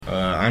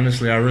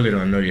Honestly, I really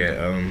don't know yet.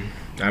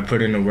 I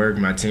put in the work.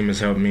 My team has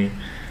helped me.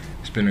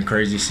 It's been a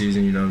crazy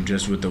season,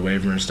 just with the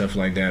waiver and stuff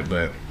like that.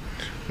 But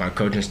my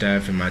coaching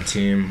staff and my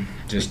team,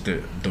 just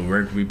the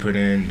work we put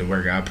in, the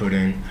work I put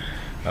in,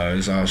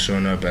 it's all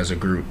showing up as a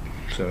group.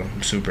 So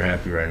I'm super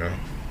happy right now.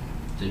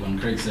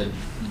 Deivon, Craig said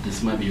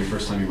this might be your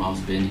first time your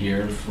mom's been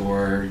here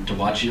to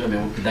watch you. I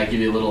mean, could that give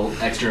you a little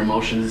extra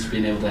emotions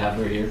being able to have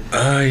her here?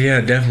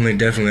 Yeah, definitely.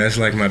 That's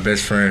like my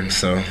best friend.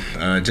 So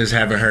just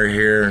having her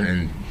here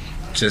and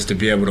just to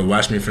be able to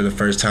watch me for the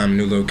first time,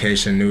 new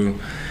location, new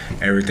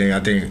everything,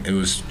 I think it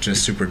was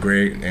just super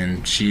great.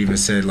 And she even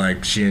said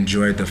like she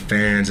enjoyed the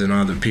fans and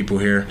all the people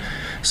here.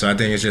 So I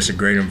think it's just a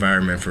great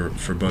environment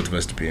for both of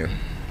us to be in.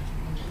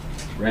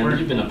 Branden,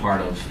 you've been a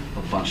part of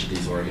a bunch of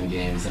these Oregon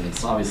games, and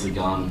it's obviously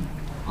gone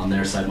on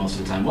their side most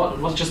of the time.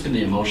 What's just been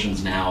the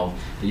emotions now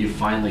that you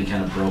finally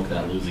kind of broke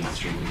that losing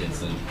streak against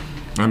them?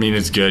 I mean,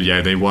 it's good.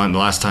 Yeah, they won. The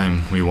last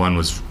time we won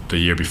was the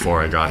year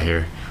before I got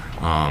here.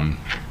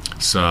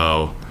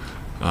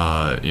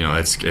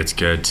 It's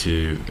good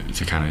to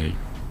kind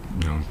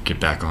of get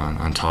back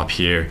on top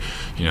here.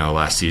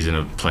 Last season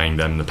of playing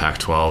them in the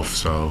Pac-12,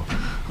 so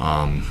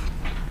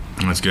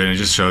that's good. And it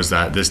just shows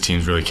that this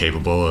team's really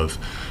capable of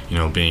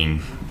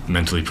being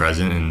mentally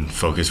present and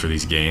focused for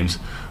these games.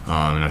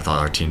 And I thought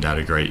our team did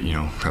a great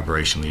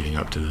preparation leading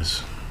up to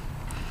this.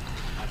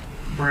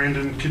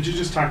 Branden, could you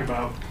just talk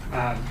about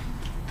the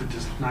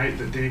night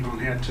that Deivon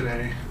had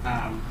today?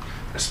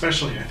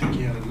 Especially, I think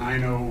he had a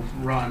 9-0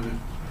 run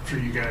for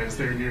you guys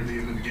there near the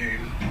end of the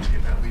game to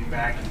get that lead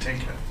back and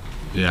take it.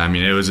 Yeah, I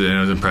mean, it was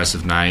an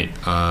impressive night.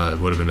 It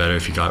would have been better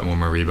if he got one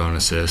more rebound and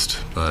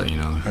assist, but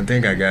I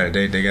think I got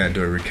it. They got to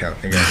do a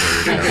recount. But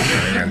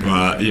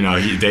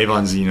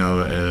Deivon's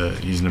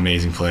he's an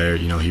amazing player.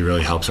 He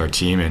really helps our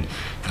team, and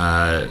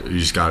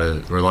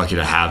we're lucky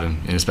to have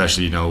him, and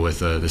especially with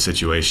the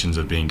situations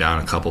of being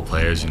down a couple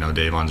players.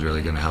 Deivon's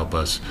really going to help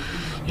us.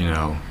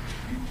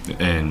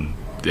 And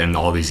in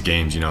all these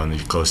games, in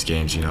these close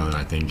games,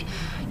 I think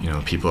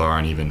people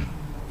aren't even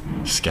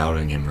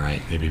scouting him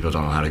right. Maybe people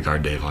don't know how to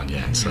guard Deivon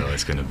yet, so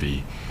it's gonna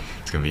be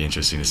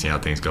interesting to see how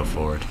things go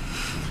forward.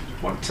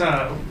 What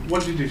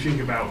did you think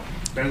about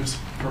Ben's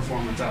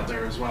performance out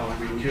there as well? I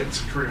mean, he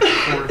hits career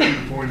 4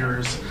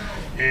 3-pointers,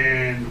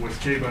 and with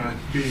Kaba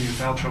being in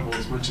foul trouble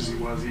as much as he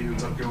was, he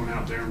ends up going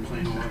out there and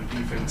playing a lot of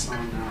defense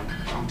on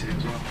Dante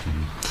as well.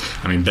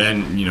 I mean,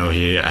 Ben,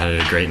 he had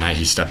a great night.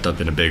 He stepped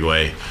up in a big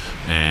way,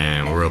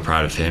 and we're real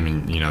proud of him.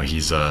 And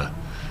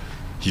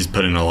he's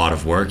put in a lot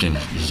of work, and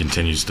he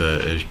continues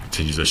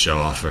to show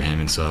off for him,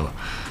 and so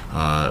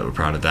we're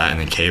proud of that. And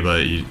then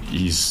Kaba,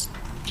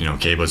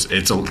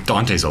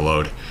 Dante's a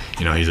load.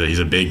 He's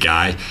a big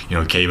guy.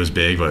 Kaba's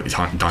big, but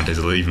Dante's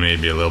even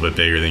maybe a little bit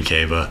bigger than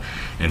Kaba,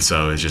 and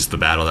so it's just the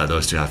battle that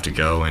those two have to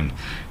go. And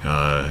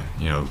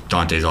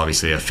Dante's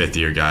obviously a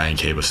 5th-year guy, and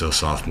Kaba's still a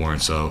sophomore,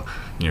 and so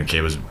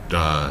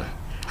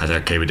I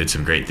thought Kaba did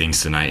some great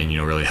things tonight, and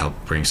really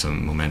helped bring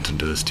some momentum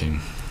to this team.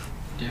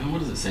 Deivon, what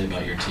does it say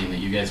about your team that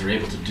you guys are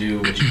able to do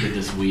what you did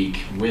this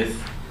week with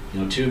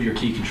 2 of your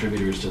key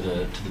contributors to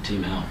the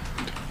team out?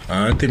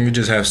 I think we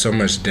just have so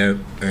much depth,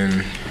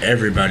 and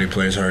everybody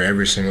plays hard.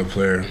 Every single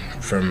player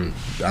from,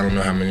 I don't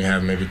know how many you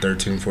have, maybe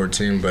 13,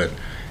 14, but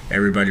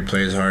everybody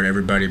plays hard.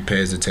 Everybody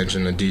pays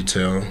attention to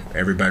detail.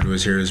 Everybody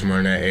was here this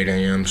morning at 8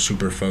 a.m.,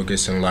 super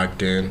focused and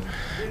locked in.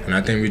 And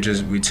I think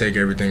we take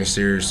everything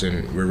serious,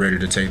 and we're ready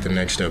to take the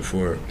next step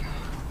forward.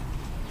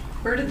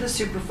 Where did the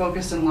super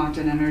focused and locked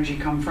in energy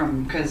come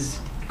from? Because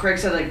Craig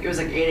said it was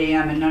 8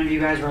 a.m. and none of you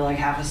guys were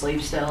half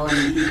asleep still,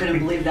 and he couldn't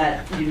believe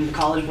that the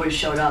college boys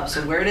showed up.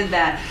 So where did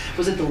that?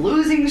 Was it the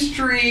losing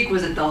streak?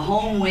 Was it the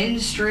home win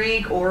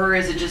streak? Or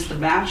is it just the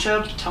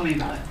matchup? Tell me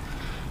about it.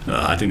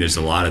 I think there's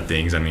a lot of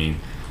things. I mean,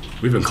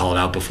 we've been called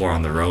out before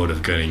on the road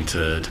of getting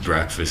to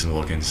breakfast and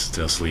looking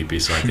still sleepy.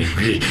 So I think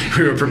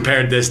we were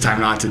prepared this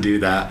time not to do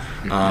that.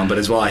 But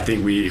as well, I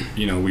think we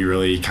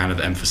really kind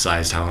of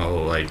emphasized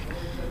how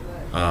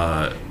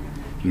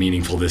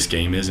meaningful this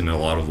game is in a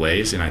lot of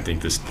ways, and I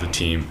think the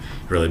team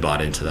really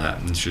bought into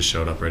that and just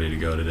showed up ready to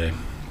go today.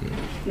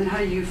 And how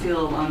do you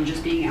feel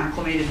just being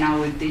acclimated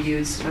now with the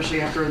Utes, especially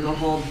after the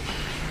whole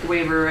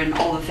waiver and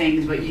all the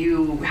things, but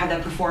you had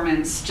that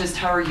performance? Just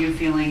how are you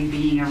feeling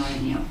being a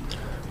Runnin Ute?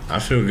 I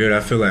feel good.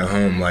 I feel at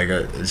home.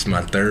 It's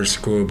my 3rd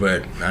school,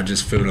 but I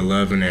just feel the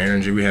love and the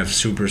energy. We have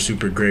super,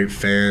 super great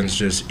fans.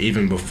 Just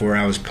even before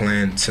I was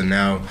playing to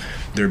now,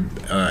 they're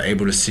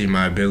able to see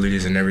my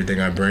abilities and everything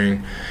I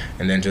bring.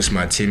 And then just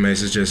my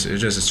teammates. It's just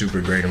a super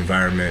great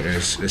environment, and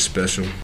it's special.